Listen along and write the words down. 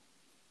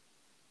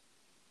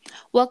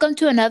Welcome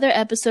to another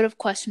episode of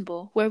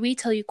Questionable, where we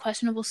tell you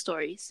questionable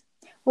stories.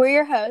 We're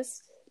your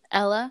hosts,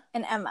 Ella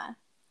and Emma.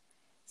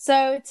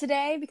 So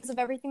today, because of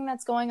everything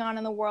that's going on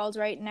in the world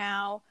right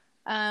now,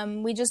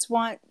 we just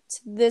want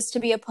this to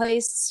be a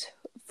place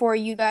for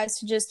you guys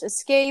to just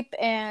escape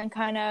and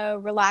kind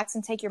of relax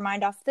and take your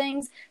mind off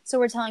things. So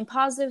we're telling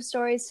positive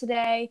stories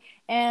today.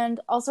 And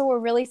also, we're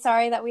really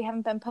sorry that we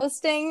haven't been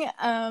posting.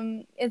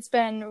 It's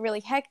been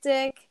really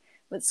hectic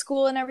with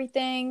school and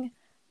everything.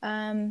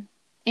 And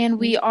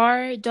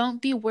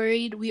don't be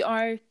worried, we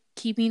are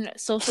keeping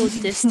social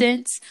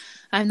distance.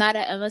 I'm not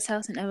at Emma's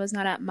house and Emma's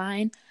not at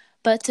mine.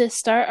 But to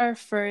start our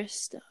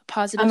first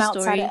positive story... I'm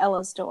outside of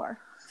Ella's door.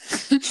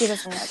 She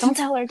doesn't know. Don't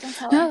tell her.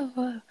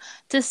 No.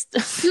 To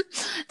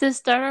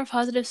start our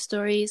positive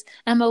stories,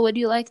 Emma, would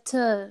you like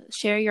to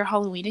share your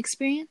Halloween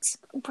experience?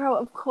 Bro,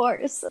 of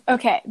course.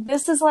 Okay,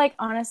 this is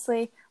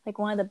honestly,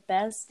 one of the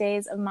best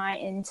days of my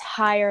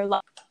entire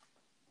life.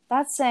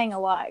 That's saying a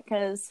lot,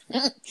 because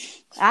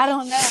I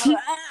don't know.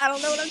 I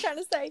don't know what I'm trying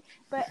to say.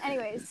 But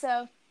anyway,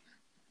 so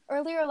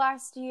earlier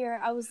last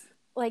year, I was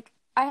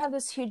I have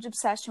this huge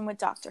obsession with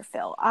Dr.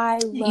 Phil.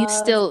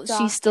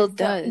 She still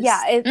does.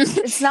 Yeah,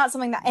 it's not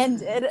something that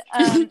ended.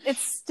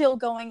 It's still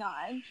going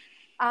on.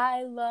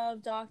 I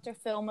love Dr.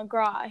 Phil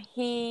McGraw.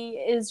 He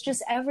is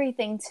just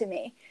everything to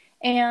me.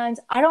 And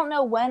I don't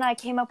know when I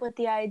came up with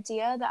the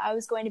idea that I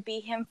was going to be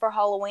him for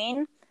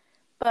Halloween,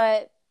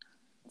 but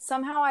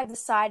somehow I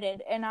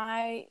decided, and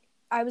I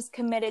was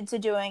committed to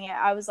doing it.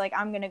 I was like,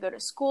 I'm going to go to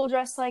school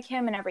dressed like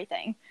him and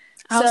everything.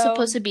 I was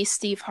supposed to be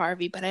Steve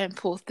Harvey, but I didn't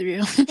pull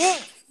through.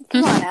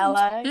 Come on,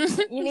 Ella.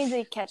 You need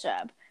to catch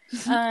up.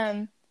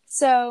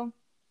 So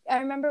I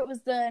remember it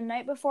was the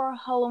night before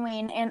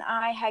Halloween, and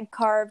I had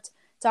carved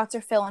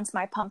Dr. Phil into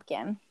my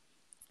pumpkin.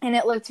 And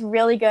it looked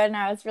really good, and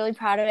I was really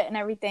proud of it and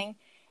everything.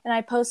 And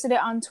I posted it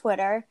on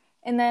Twitter.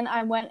 And then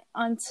I went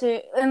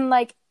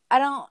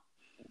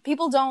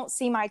people don't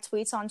see my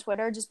tweets on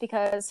Twitter just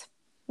because,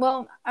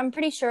 well, I'm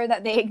pretty sure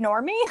that they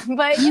ignore me,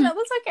 but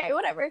that's okay,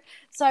 whatever.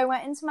 So I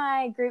went into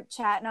my group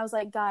chat and I was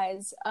like,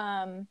 guys,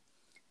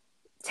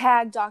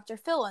 tag Dr.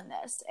 Phil in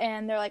this.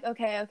 And they're like,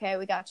 okay,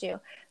 we got you.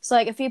 So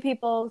a few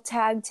people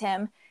tagged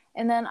him.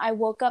 And then I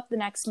woke up the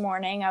next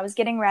morning. I was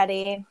getting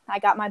ready. I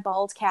got my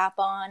bald cap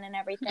on and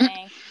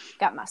everything.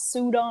 Got my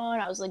suit on.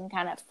 I was looking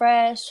kind of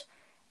fresh.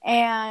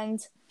 And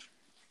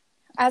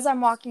as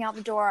I'm walking out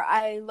the door,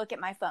 I look at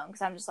my phone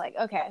because I'm just like,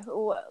 okay,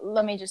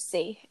 let me just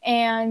see.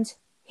 And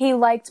he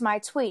liked my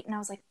tweet. And I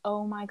was like,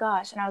 oh my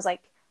gosh. And I was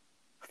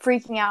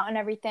freaking out and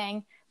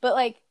everything.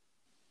 But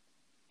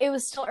it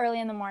was still early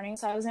in the morning,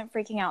 so I wasn't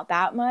freaking out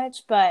that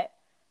much. But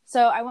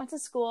so I went to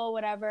school,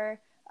 whatever.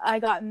 I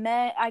got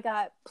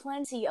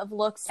plenty of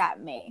looks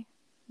at me.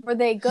 Were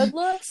they good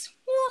looks?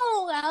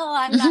 Well,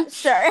 I'm not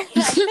sure. I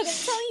couldn't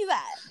tell you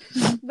that.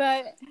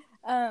 But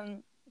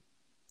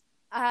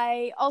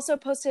I also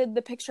posted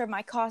the picture of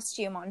my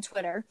costume on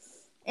Twitter,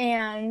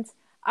 and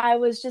I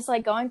was just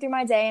going through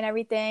my day and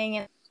everything,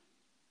 and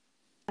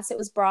it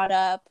was brought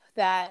up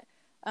that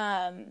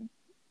that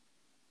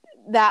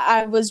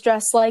I was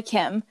dressed like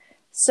him.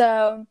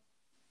 So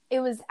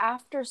it was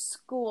after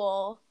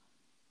school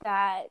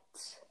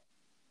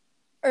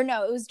it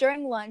was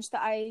during lunch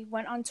that I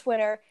went on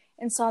Twitter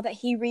and saw that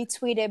he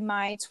retweeted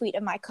my tweet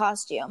of my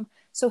costume.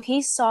 So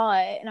he saw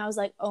it, and I was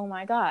like, oh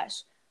my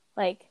gosh,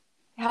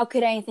 how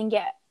could anything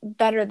get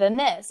better than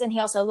this? And he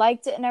also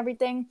liked it and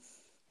everything.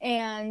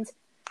 And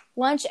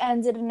lunch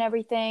ended and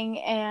everything,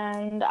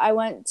 and I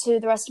went to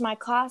the rest of my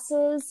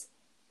classes,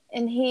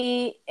 and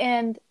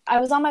I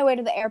was on my way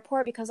to the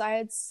airport because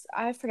I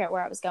forget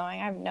where I was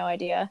going. I have no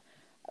idea.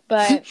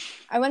 But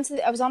I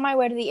was on my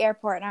way to the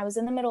airport, and I was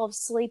in the middle of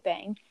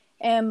sleeping,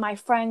 and my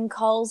friend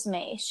calls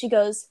me. She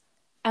goes,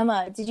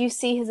 Emma, did you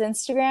see his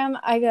Instagram?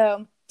 I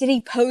go, did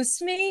he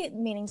post me?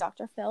 Meaning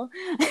Dr. Phil.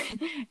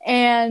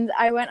 And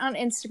I went on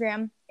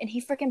Instagram, and he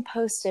freaking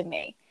posted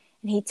me,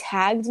 and he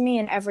tagged me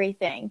and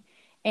everything.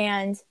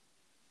 And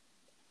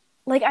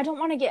I don't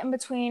want to get in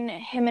between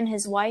him and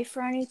his wife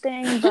or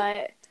anything,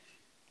 but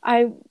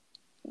I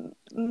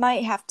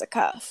might have to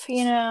cuff,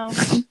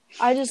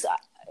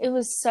 it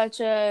was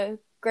such a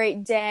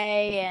great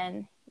day,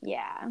 and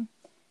yeah.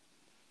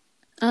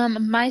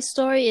 My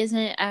story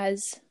isn't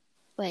as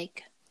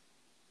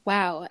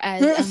wow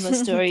as Emma's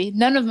story.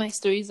 None of my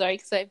stories are,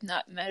 because I've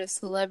not met a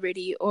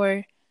celebrity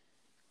or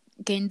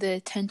gained the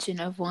attention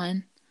of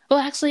one. Well,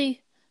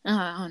 actually,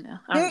 I don't know.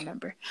 I don't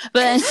remember.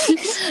 But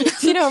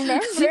you don't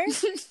remember?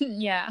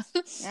 Yeah.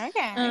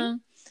 Okay.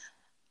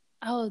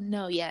 Oh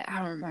no, yeah, I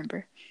don't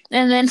remember.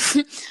 And then,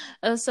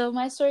 so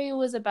my story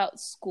was about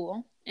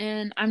school,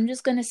 and I'm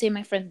just gonna say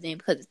my friend's name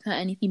because it's not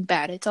anything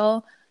bad. It's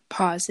all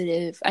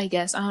positive, I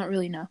guess. I don't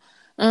really know.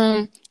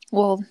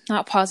 Well,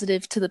 not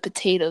positive to the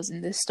potatoes in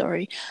this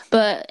story,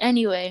 but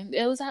anyway,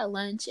 it was at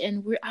lunch,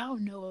 and I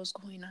don't know what was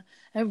going on.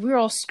 And we were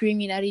all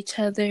screaming at each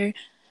other,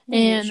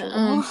 and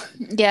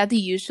yeah, the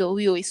usual.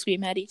 We always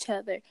scream at each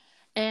other,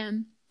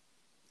 and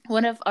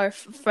one of our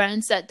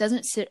friends that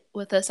doesn't sit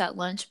with us at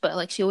lunch,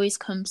 but she always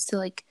comes to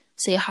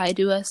say hi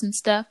to us and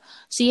stuff.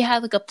 She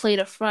had like a plate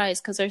of fries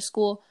because our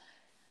school,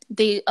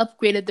 they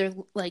upgraded their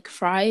like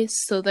fries,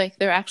 so like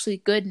they're actually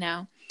good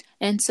now.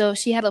 And so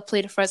she had a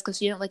plate of fries because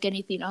she didn't like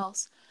anything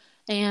else.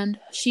 And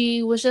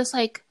she was just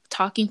like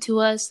talking to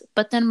us.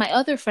 But then my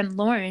other friend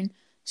Lauren,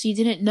 she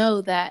didn't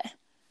know that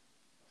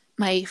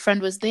my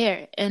friend was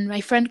there, and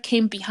my friend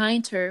came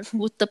behind her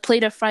with the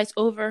plate of fries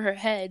over her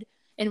head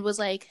and was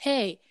like,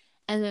 "Hey."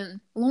 And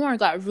then Lauren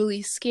got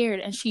really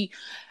scared and she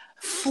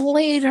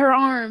flayed her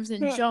arms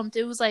and jumped.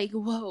 It was like,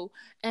 whoa.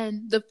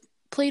 And the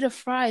plate of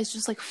fries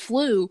just like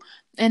flew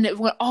and it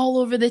went all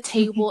over the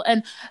table.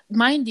 And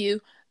mind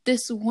you,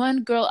 this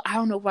one girl, I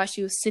don't know why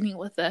she was sitting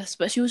with us,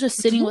 but she was just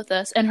sitting with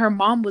us and her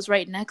mom was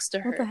right next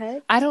to her. What the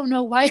heck? I don't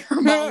know why her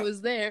mom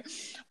was there,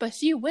 but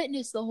she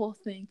witnessed the whole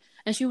thing.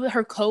 And she was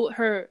her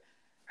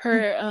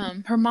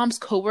mom's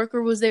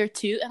coworker was there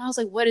too, and I was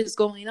like, what is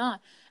going on?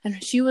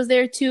 And she was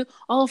there too.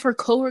 All of her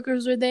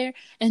coworkers were there,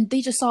 and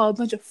they just saw a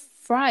bunch of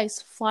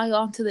fries fly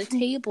onto the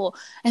table.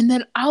 And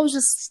then I was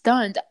just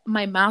stunned.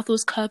 My mouth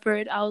was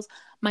covered.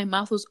 My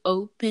mouth was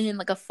open,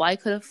 like a fly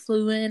could have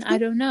flew in. I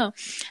don't know.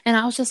 And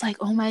I was just like,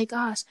 oh my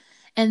gosh.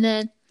 And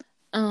then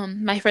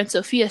my friend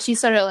Sophia, she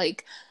started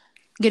like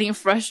getting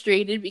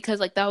frustrated because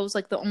like that was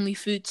like the only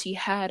food she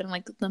had and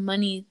like the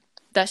money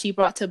that she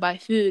brought to buy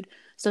food.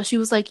 So she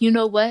was like, you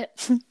know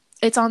what?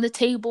 It's on the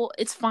table.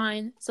 It's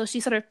fine. So she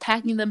started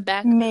packing them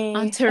back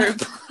onto her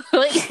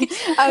plate.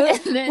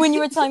 When you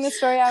were telling the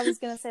story, I was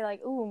going to say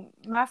like, ooh,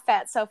 my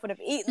fat self would have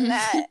eaten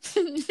that.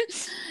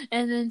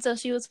 And then so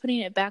she was putting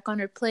it back on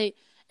her plate.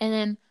 And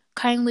then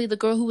kindly the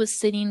girl who was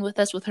sitting with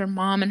us with her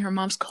mom and her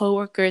mom's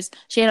coworkers,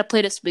 she had a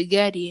plate of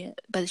spaghetti,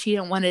 but she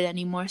didn't want it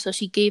anymore. So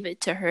she gave it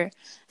to her.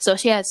 So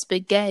she had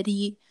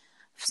spaghetti,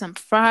 some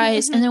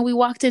fries. And then we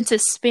walked into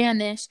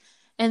Spanish.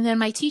 And then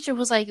my teacher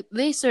was like,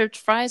 they served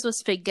fries with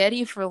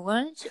spaghetti for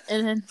lunch.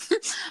 And then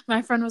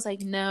my friend was like,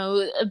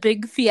 no, a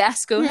big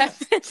fiasco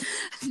happened.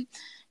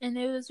 And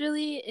it was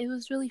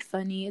really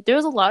funny. There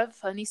was a lot of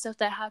funny stuff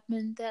that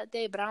happened that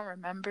day, but I don't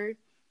remember.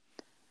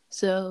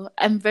 So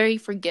I'm very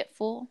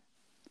forgetful.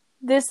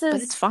 But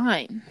it's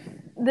fine.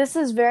 This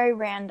is very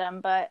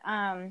random, but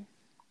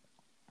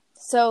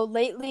so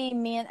lately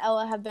me and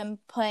Ella have been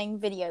playing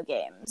video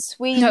games.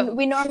 We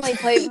normally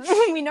play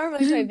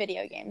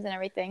video games and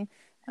everything.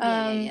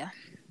 Yeah.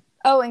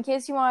 Oh, in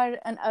case you wanted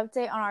an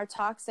update on our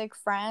toxic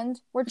friend,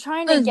 we're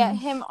trying to get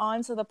him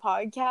onto the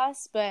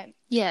podcast, but...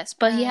 Yes,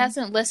 but he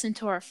hasn't listened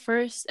to our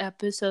first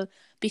episode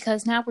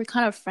because now we're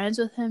kind of friends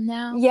with him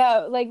now. Yeah,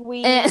 like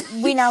we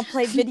now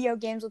play video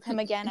games with him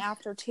again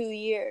after 2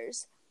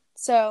 years.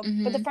 So,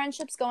 but the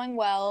friendship's going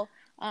well.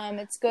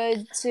 It's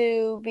good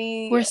to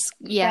be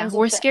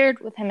we're scared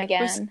with him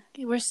again.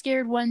 We're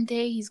scared one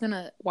day he's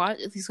gonna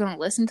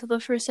listen to the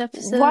first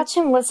episode. Watch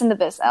him listen to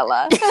this,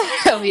 Ella.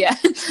 Oh yeah.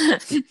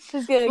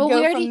 He's gonna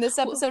go from this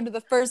episode to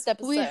the first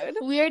episode.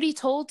 We already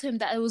told him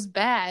that it was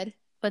bad,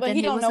 but then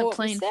he it wasn't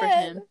playing for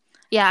him.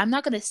 Yeah, I'm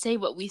not gonna say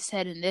what we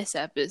said in this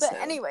episode.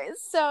 But anyways,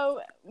 so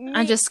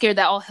I'm just scared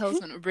that all hell's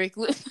gonna break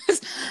loose.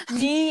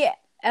 Me,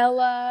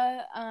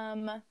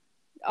 Ella,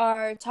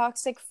 our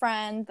toxic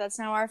friend that's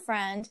now our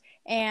friend,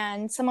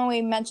 and someone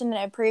we mentioned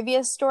in a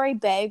previous story,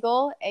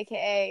 Bagel,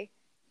 aka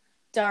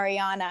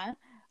Dariana.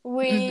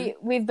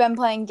 We've been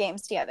playing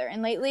games together,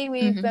 and lately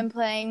we've been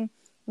playing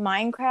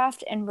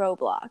Minecraft and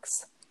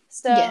Roblox.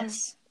 So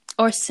yes,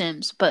 or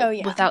Sims,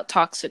 but without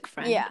toxic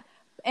friend. Yeah,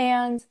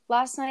 and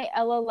last night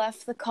Ella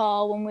left the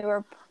call when we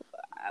were.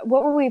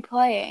 What were we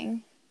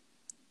playing?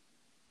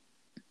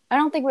 I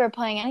don't think we were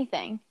playing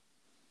anything.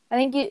 I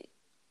think you.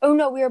 Oh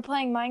no, we were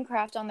playing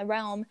Minecraft on the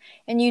Realm,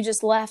 and you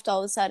just left all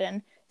of a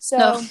sudden. So,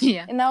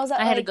 and that was at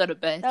I had to go to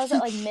bed. That was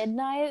at like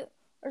midnight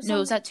or something. No, it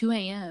was at 2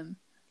 a.m.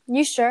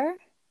 You sure?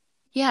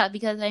 Yeah,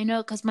 because I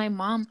know, because my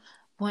mom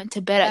went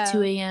to bed at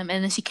 2 a.m.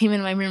 and then she came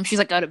into my room. She's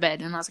like, go to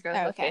bed, and I was like,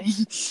 oh, okay.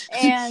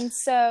 And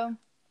so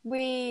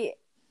me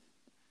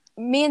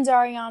and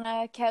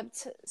Dariana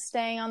kept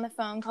staying on the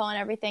phone call and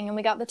everything, and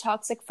we got the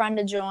toxic friend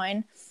to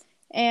join,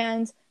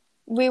 and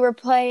we were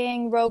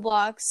playing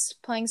Roblox,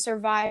 playing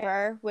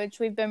Survivor, which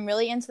we've been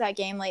really into that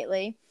game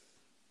lately.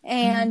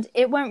 And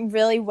it went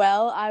really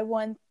well. I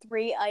won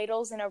 3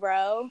 idols in a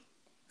row.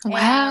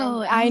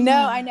 Wow. I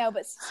know,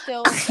 but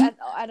still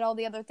at all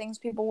the other things,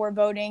 people were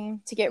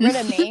voting to get rid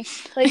of me.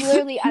 Like,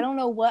 literally, I don't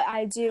know what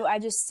I do. I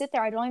just sit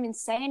there. I don't even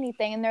say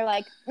anything. And they're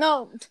like,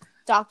 no,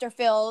 Dr.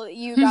 Phil,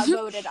 you got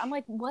voted. I'm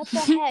like, what the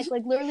heck?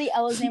 Like, literally,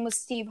 Ella's name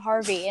was Steve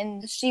Harvey,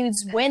 and she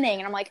was winning.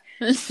 And I'm like,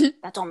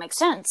 that don't make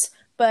sense.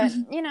 But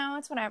you know,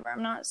 it's whatever.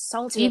 I'm not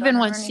salty. Even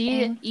when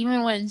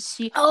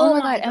she. Oh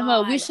my God,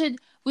 Emma,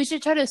 we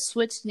should try to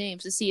switch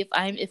names to see if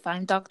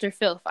I'm Dr.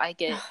 Phil, if I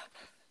get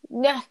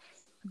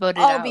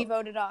voted out. I'll be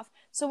voted off.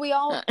 So we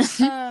all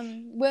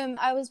when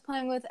I was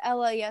playing with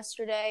Ella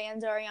yesterday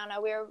and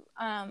Dariana, we were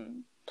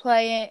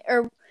playing,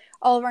 or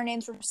all of our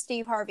names were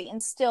Steve Harvey,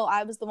 and still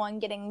I was the one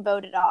getting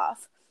voted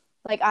off.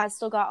 Like, I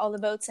still got all the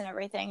votes and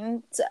everything.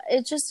 And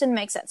it just didn't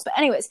make sense. But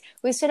anyways,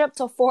 we stayed up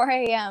till 4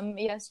 a.m.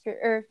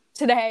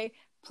 today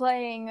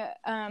playing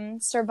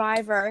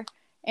Survivor.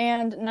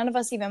 and none of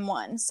us even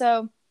won.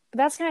 So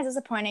that's kind of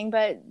disappointing,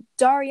 but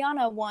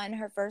Dariana won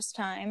her first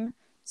time,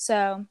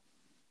 so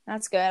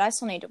that's good. I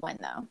still need to win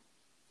though.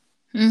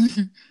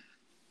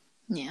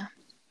 Yeah.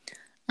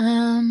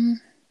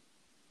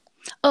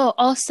 Oh,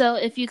 also,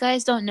 if you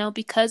guys don't know,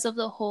 because of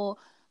the whole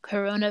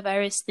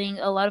coronavirus thing,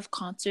 a lot of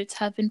concerts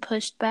have been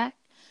pushed back.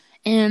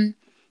 And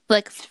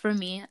like for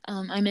me,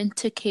 I'm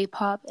into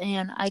K-pop,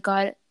 and I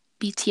got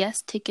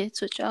BTS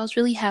tickets, which I was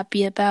really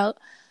happy about.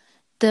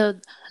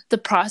 The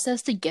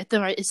process to get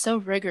them is so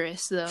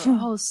rigorous, though.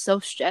 I was so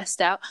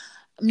stressed out.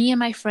 Me and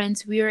my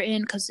friends, we were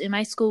in, because in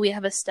my school we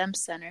have a STEM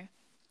center,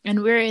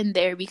 and we were in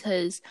there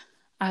because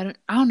I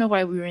don't know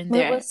why we were in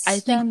there. I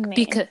think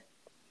because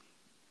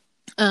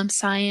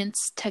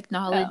science,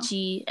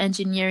 technology,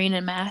 engineering,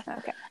 and math.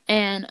 Okay.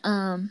 And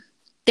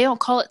they don't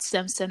call it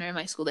STEM center in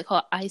my school. They call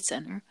it I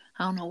center.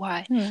 I don't know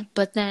why.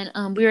 But then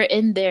we were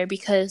in there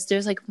because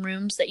there's like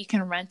rooms that you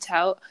can rent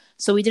out.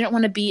 So we didn't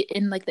want to be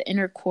in like the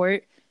inner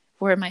court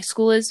where my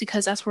school is,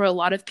 because that's where a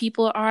lot of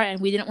people are, and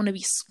we didn't want to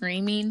be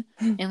screaming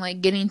and like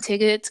getting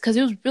tickets, because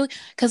it was really,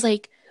 because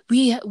like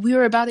we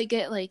were about to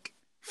get like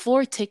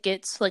 4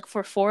 tickets like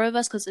for 4 of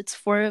us, because it's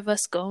 4 of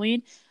us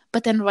going.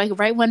 But then, like,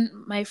 right when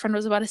my friend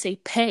was about to say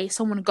pay,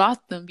 someone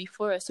got them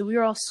before us. So we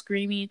were all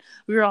screaming.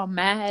 We were all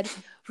mad.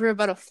 We were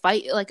about to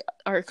fight, like,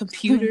 our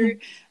computer.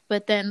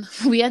 But then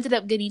we ended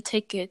up getting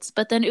tickets.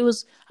 But then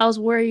I was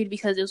worried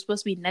because it was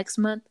supposed to be next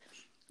month,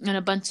 and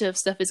a bunch of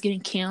stuff is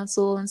getting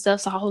canceled and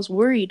stuff. So I was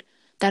worried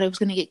that it was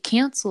going to get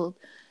canceled,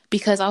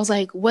 because I was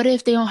like, what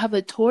if they don't have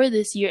a tour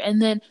this year?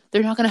 And then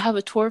they're not going to have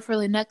a tour for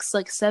the next,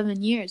 like,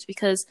 7 years,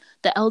 because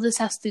the eldest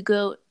has to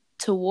go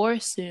to war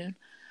soon.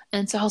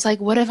 And so I was like,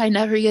 what if I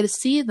never get to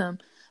see them?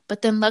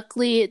 But then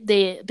luckily,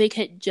 Big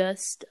Hit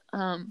just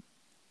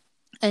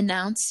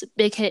announced.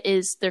 Big Hit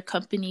is their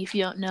company, if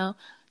you don't know,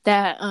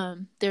 that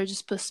they're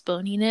just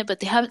postponing it. But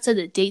they haven't said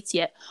the dates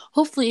yet.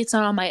 Hopefully it's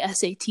not on my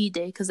SAT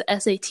day, because the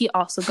SAT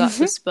also got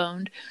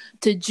postponed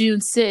to June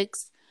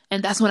 6th.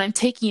 And that's when I'm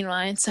taking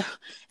mine. So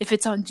if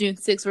it's on June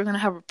 6th, we're going to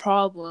have a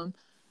problem.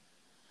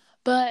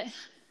 But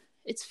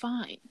it's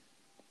fine.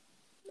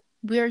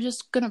 We're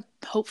just going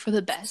to hope for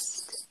the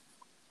best.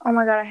 Oh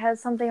my god, I had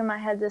something in my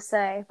head to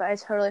say, but I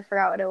totally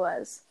forgot what it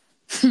was.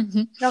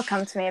 It'll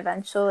come to me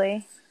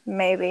eventually.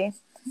 Maybe.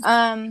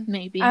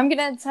 Maybe. I'm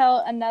going to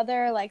tell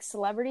another, like,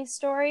 celebrity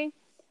story.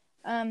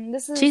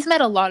 She's met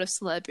a lot of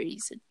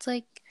celebrities. It's,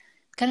 like,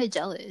 kind of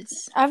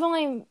jealous. I've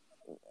only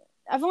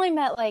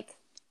met, like,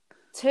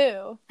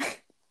 2.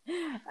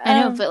 I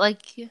know, but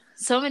like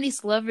so many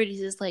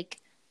celebrities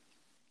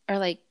are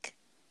like,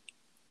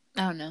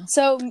 I don't know.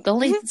 So the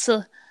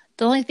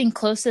only thing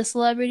close to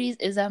celebrities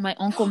is that my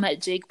uncle met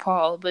Jake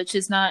Paul, which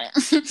is not.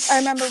 I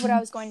remember what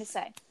I was going to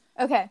say.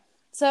 Okay,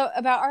 so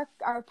about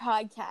our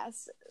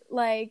podcast,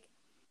 like,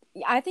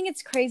 I think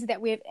it's crazy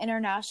that we have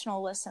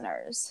international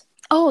listeners.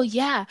 Oh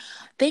yeah,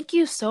 thank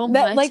you so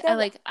much.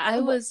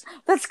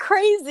 That's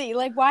crazy.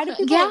 Like, why do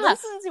people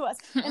listen to us?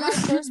 And our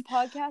first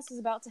podcast is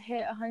about to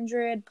hit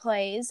 100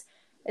 plays.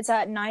 It's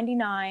at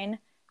 99,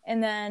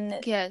 and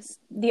then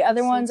the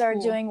other ones are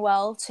doing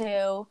well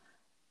too.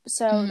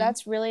 So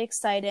that's really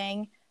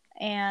exciting,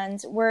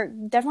 and we're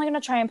definitely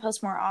going to try and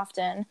post more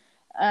often.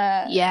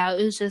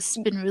 It was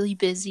just been really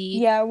busy.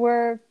 Yeah,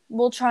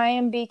 we'll try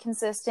and be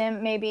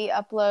consistent, maybe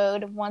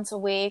upload once a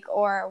week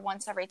or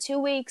once every 2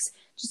 weeks,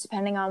 just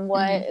depending on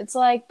what it's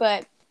like.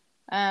 But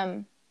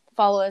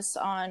follow us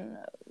on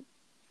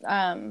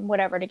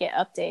whatever to get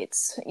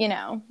updates. You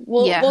know,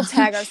 we'll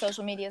tag our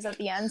social medias at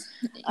the end.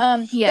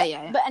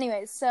 But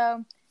anyways,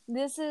 so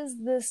this is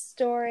the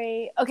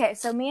story. Okay,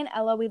 so me and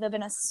Ella, we live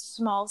in a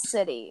small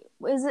city.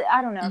 Is it?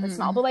 I don't know if it's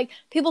small, but like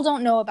people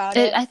don't know about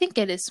it. I think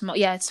it is small.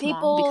 Yeah, it's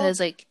small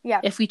because like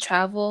if we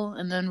travel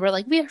and then we're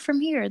like, we are from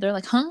here, they're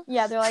like, huh?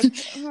 Yeah, they're like,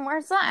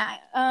 where's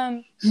that?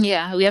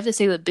 Yeah, we have to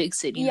say the big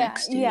city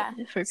next to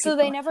it. For so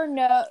they never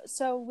know.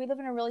 So we live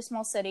in a really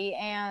small city,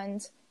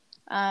 and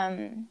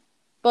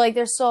but like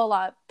there's still a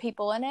lot of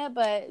people in it,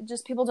 but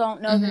just people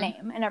don't know the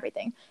name and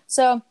everything.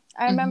 So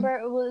I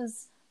remember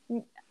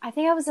I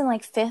think I was in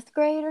like 5th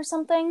grade or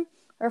something,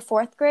 or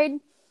 4th grade.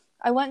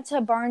 I went to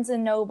Barnes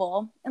and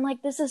Noble, and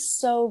like this is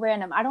so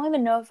random. I don't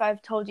even know if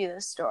I've told you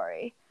this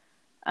story.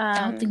 I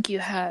don't think you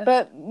have.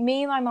 But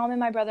me, my mom, and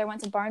my brother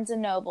went to Barnes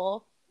and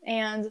Noble,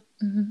 and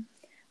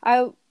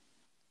I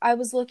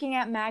was looking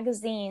at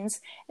magazines,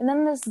 and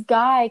then this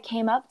guy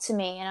came up to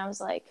me, and I was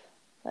like,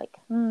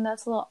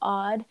 that's a little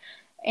odd.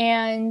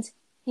 And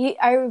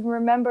I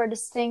remember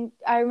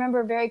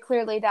very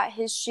clearly that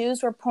his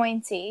shoes were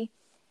pointy.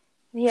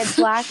 He had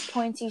black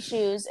pointy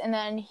shoes, and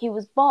then he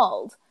was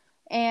bald.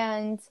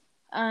 And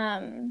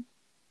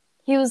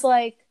he was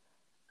like,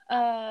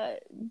 I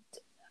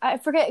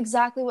forget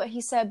exactly what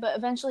he said, but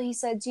eventually he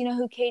said, do you know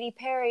who Katy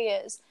Perry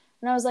is?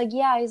 And I was like,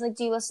 yeah. He's like,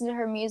 do you listen to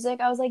her music?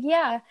 I was like,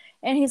 yeah.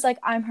 And he's like,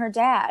 I'm her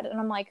dad. And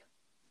I'm like,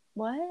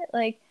 what?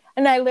 Like,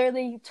 and I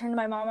literally turned to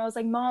my mom. I was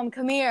like, Mom,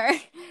 come here.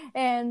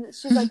 And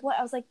she's like, what?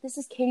 I was like, this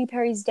is Katy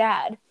Perry's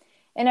dad.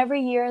 And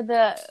every year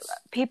the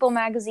People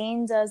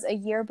magazine does a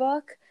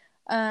yearbook.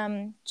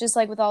 Just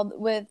like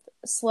with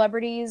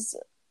celebrities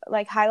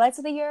like highlights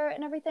of the year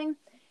and everything.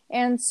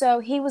 And so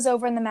he was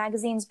over in the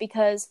magazines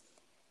because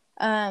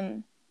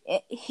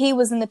he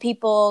was in the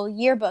People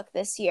yearbook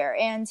this year,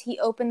 and he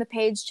opened the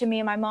page to me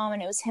and my mom,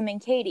 and it was him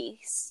and Katie,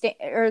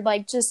 or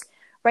like just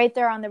right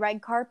there on the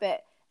red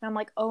carpet. And I'm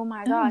like, oh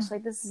my gosh,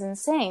 like this is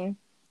insane.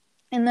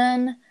 And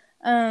then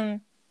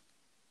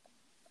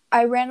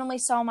I randomly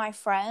saw my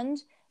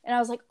friend, and I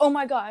was like, oh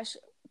my gosh,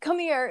 come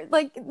here,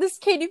 like this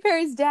Katy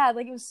Perry's dad.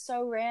 Like it was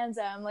so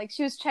random. Like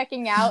she was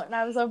checking out, and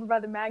I was over by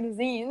the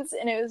magazines,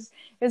 and it was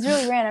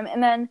really random.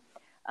 And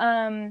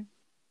then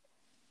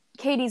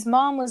Katie's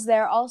mom was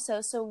there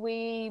also, so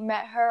we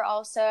met her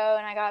also,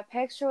 and I got a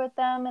picture with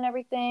them and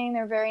everything.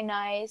 They're very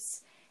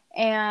nice,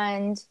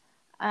 and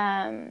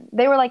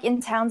they were like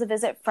in town to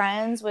visit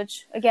friends,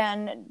 which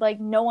again, like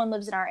no one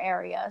lives in our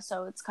area,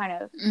 so it's kind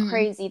of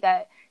crazy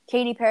that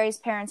Katy Perry's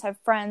parents have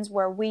friends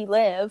where we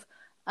live.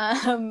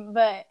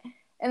 But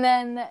and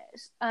then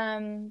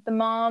the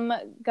mom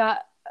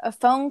got a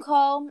phone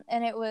call,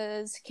 and it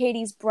was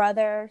Katie's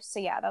brother. So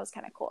yeah, that was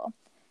kind of cool.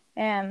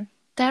 And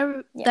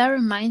that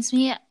reminds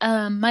me,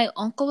 my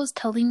uncle was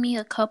telling me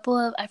a couple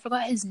of, I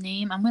forgot his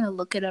name. I'm gonna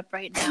look it up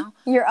right now.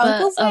 Your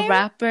uncle's name? A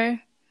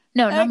rapper.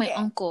 No, not my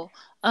uncle.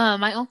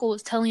 My uncle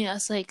was telling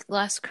us like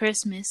last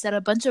Christmas that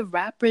a bunch of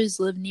rappers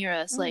live near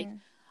us. Like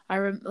I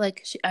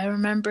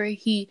remember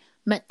he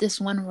met this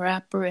one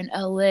rapper in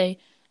LA,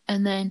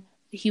 and then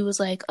he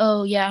was like,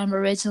 oh yeah, I'm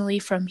originally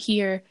from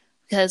here,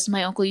 because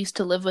my uncle used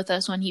to live with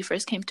us when he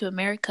first came to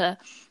America.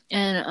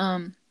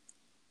 And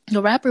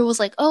the rapper was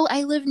like, oh,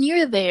 I live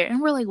near there.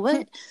 And we're like,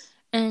 what?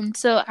 And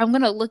so I'm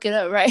gonna look it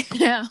up right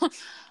now.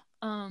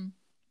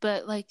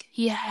 But like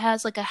he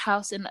has like a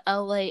house in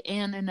LA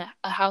and in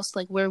a house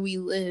like where we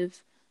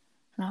live.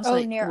 And I was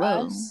like, near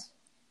whoa. us?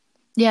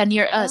 Yeah,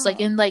 near us. Like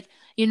in like,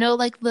 you know,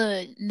 like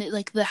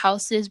the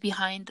houses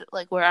behind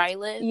like where I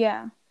live.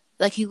 Yeah.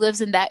 Like he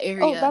lives in that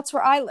area. Oh, that's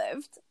where I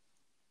lived.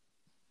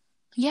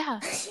 Yeah.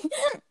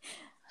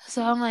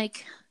 So I'm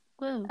like,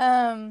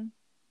 whoa.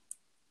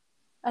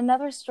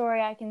 Another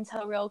story I can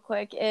tell real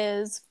quick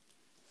is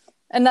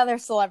another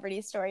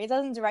celebrity story. It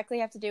doesn't directly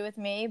have to do with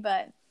me,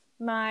 but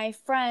my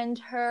friend,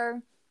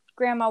 her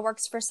grandma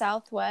worked for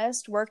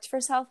Southwest,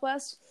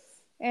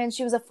 and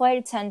she was a flight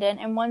attendant.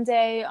 And one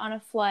day on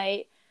a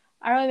flight,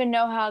 I don't even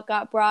know how it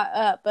got brought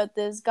up, but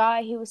this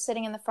guy, he was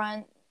sitting in the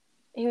front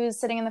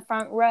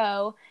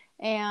row,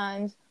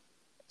 and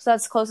so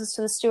that's closest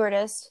to the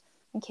stewardess,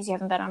 in case you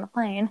haven't been on a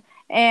plane.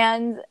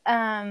 And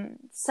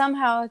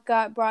somehow it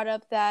got brought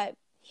up that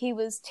he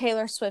was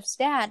Taylor Swift's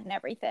dad and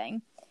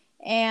everything.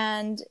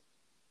 And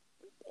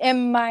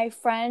my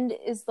friend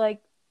is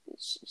like,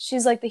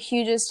 she's like the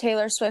hugest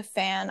Taylor Swift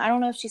fan. I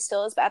don't know if she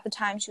still is, but at the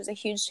time she was a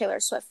huge Taylor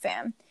Swift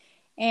fan.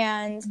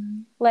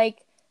 And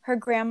like her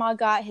grandma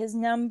got his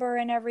number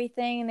and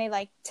everything, and they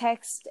like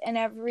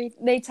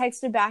they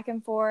texted back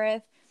and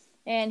forth,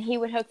 and he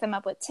would hook them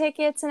up with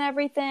tickets and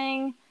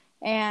everything.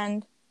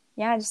 And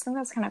yeah, I just think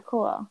that's kind of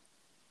cool.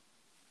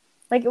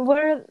 Like,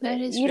 that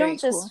is you very don't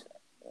just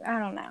cool. I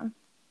don't know.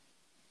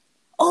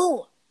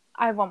 Oh,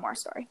 I have one more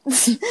story.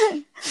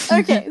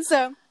 Okay,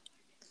 so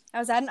I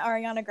was at an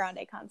Ariana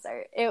Grande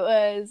concert. It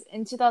was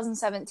in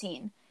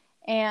 2017,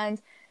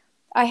 and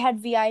I had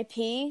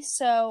VIP,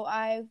 so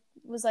I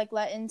was like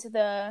let into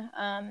the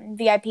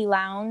VIP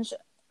lounge.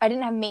 I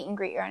didn't have meet and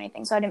greet or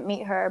anything, so I didn't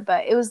meet her,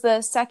 but it was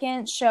the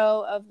second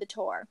show of the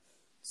tour.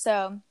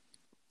 So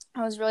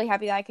I was really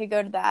happy that I could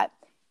go to that.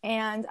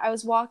 And I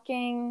was about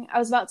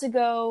to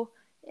go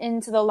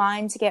into the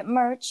line to get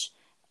merch,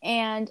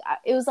 and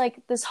it was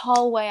like this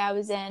hallway I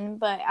was in,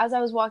 but as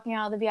I was walking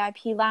out of the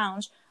VIP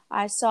lounge,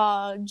 I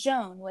saw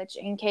Joan, which,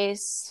 in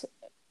case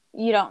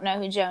you don't know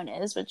who Joan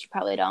is, which you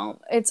probably don't,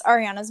 it's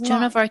Ariana's mom.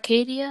 Joan of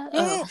Arcadia?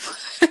 Oh.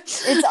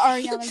 It's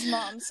Ariana's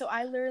mom. So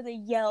I literally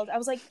yelled. I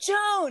was like,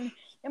 Joan!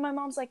 And my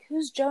mom's like,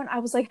 who's Joan? I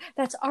was like,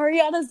 that's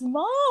Ariana's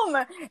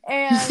mom!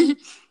 And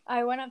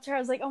I went up to her. I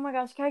was like, oh my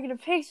gosh, can I get a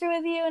picture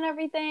with you and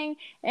everything?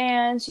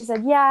 And she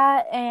said,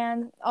 yeah.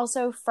 And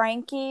also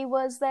Frankie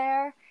was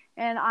there.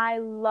 And I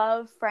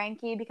love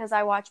Frankie because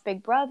I watch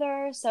Big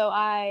Brother. So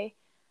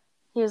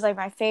he was like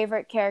my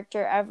favorite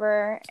character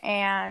ever.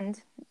 And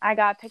I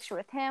got a picture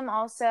with him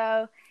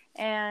also.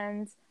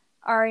 And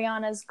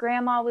Ariana's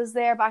grandma was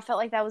there, but I felt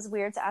like that was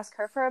weird to ask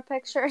her for a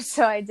picture,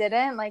 so I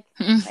didn't. Like,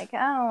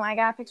 oh, I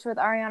got a picture with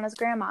Ariana's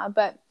grandma.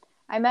 But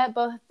I met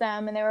both of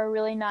them, and they were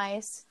really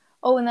nice.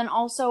 Oh, and then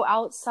also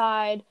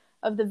outside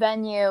of the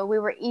venue, we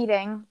were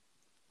eating,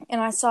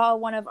 and I saw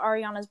one of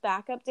Ariana's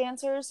backup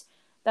dancers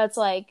that's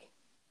like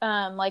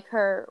one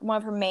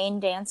of her main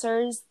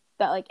dancers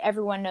that like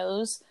everyone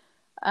knows,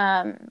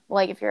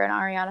 like if you're an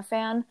Ariana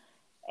fan.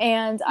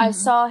 And I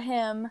saw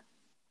him,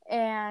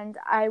 and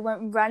I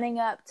went running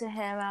up to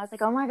him, and I was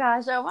like, oh my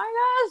gosh,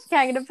 can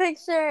I get a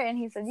picture? And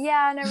he said,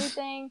 yeah, and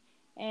everything.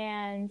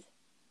 And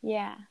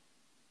yeah.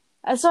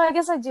 So I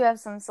guess I do have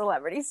some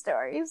celebrity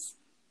stories.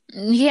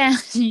 Yeah,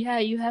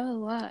 you have a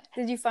lot.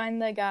 Did you find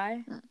the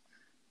guy?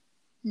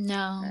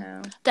 No.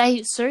 No.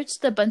 I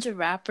searched a bunch of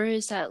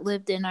rappers that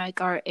lived in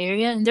like our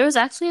area, and there was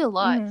actually a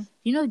lot. Mhm.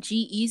 You know,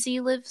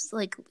 G-Eazy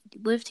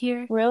lived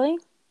here. Really?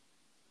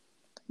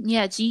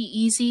 Yeah,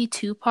 G-Eazy,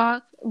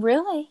 Tupac.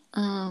 Really?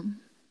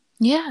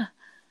 Yeah.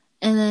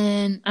 And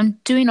then I'm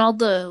doing all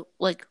the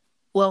like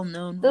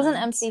well-known Doesn't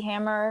ones. MC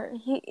Hammer?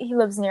 He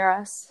lives near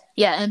us.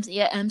 Yeah,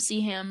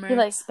 MC Hammer. He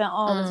like spent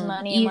all his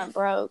money and went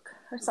broke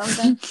or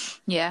something.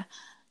 Yeah.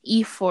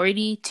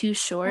 E40, Too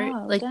Short.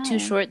 Oh, like dang. Too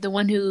Short, the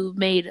one who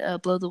made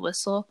Blow the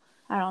Whistle.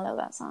 I don't know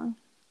that song.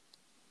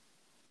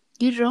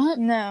 You don't?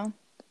 No.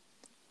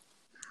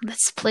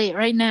 Let's play it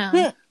right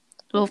now.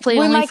 We'll play We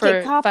only might for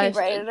get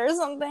copyrighted or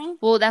something.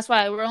 Well, that's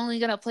why we're only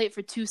gonna play it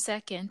for 2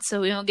 seconds, so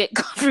we don't get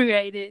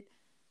copyrighted.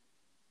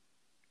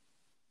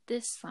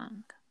 This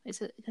song,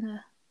 is it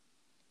gonna?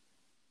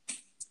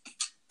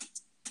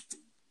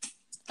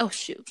 Oh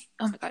shoot!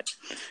 Oh my god!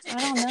 I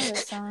don't know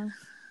this song.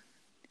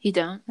 You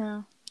don't?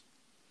 No.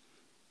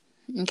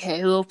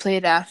 Okay, we'll play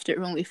it after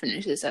when we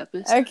finish this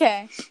episode.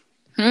 Okay.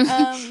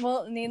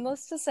 Well,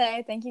 needless to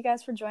say, thank you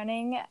guys for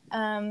joining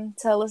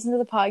to listen to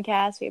the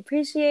podcast. We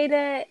appreciate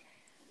it.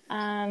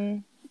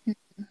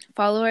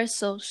 Follow our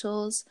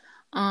socials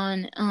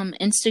on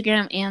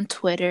Instagram and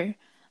Twitter.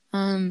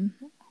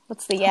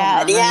 What's the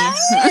ad? Yeah.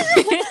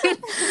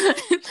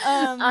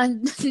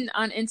 On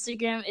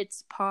Instagram,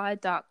 it's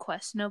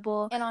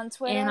pod.questionable. And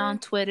on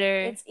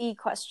Twitter, it's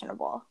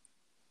equestionable.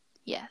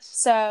 Yes.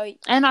 So,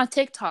 and on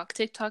TikTok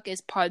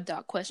is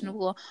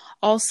pod.questionable.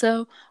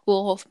 Also,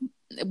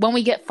 when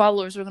we get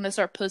followers, we're gonna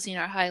start posting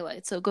our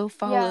highlights. So go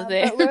follow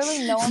there. But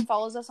literally, no one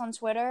follows us on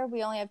Twitter.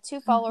 We only have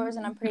 2 followers,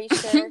 and I'm pretty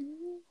sure.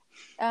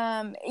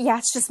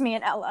 It's just me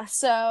and Ella.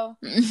 So,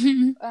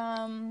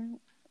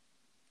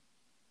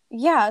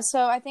 yeah.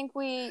 So I think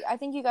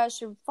you guys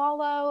should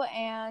follow,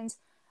 and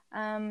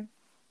I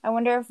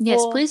wonder if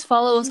please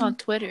follow us on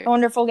Twitter. I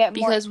wonder if we'll get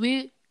more.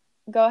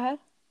 Go ahead.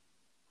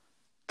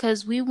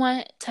 Because we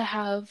want to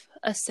have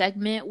a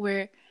segment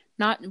where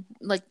not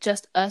like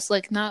just us,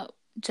 like not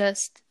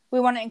just. We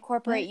want to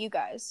incorporate you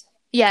guys.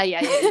 Yeah.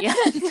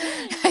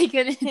 I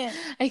couldn't think.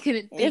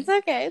 It's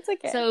okay.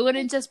 So it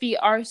wouldn't just be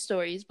our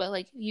stories, but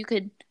like you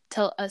could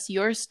tell us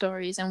your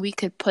stories and we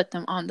could put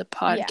them on the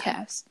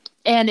podcast.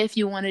 Yeah. And if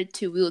you wanted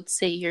to, we would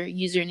say your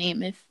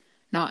username. If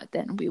not,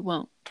 then we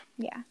won't.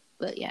 Yeah.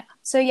 But yeah.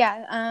 So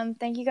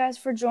thank you guys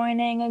for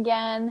joining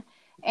again.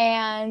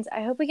 And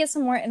I hope we get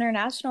some more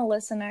international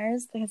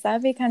listeners because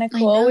that'd be kind of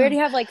cool. We already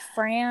have like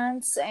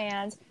France,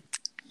 and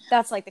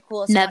that's like the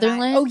coolest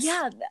Netherlands. Oh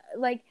yeah,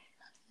 like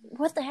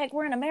what the heck?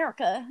 We're in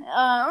America.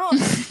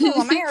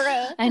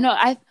 America. I know.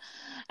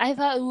 I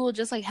thought we would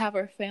just like have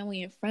our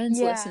family and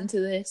friends listen to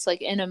this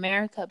like in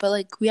America, but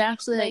like we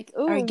actually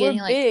are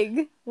getting we're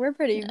big. We're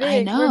pretty big.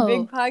 I know. We're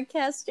big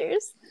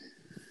podcasters.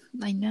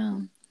 I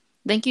know.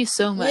 Thank you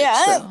so much.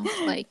 Yeah.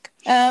 So, like,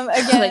 again,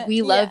 like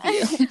we love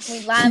you. We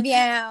love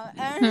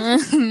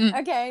you.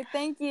 Okay,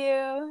 thank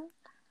you.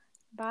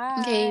 Bye.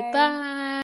 Okay, bye.